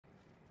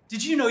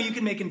Did you know you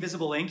can make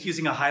invisible ink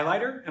using a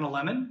highlighter and a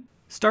lemon?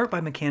 Start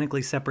by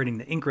mechanically separating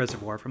the ink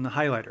reservoir from the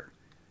highlighter.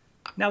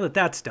 Now that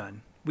that's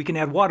done, we can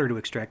add water to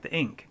extract the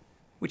ink,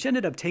 which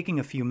ended up taking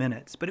a few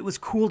minutes, but it was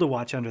cool to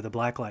watch under the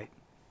blacklight.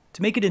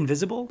 To make it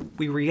invisible,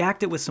 we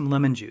react it with some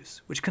lemon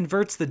juice, which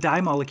converts the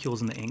dye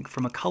molecules in the ink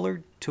from a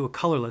colored to a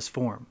colorless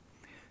form.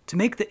 To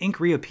make the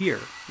ink reappear,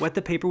 wet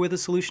the paper with a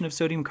solution of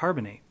sodium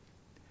carbonate.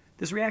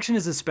 This reaction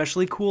is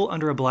especially cool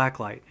under a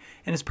blacklight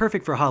and is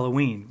perfect for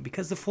Halloween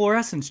because the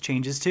fluorescence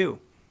changes too.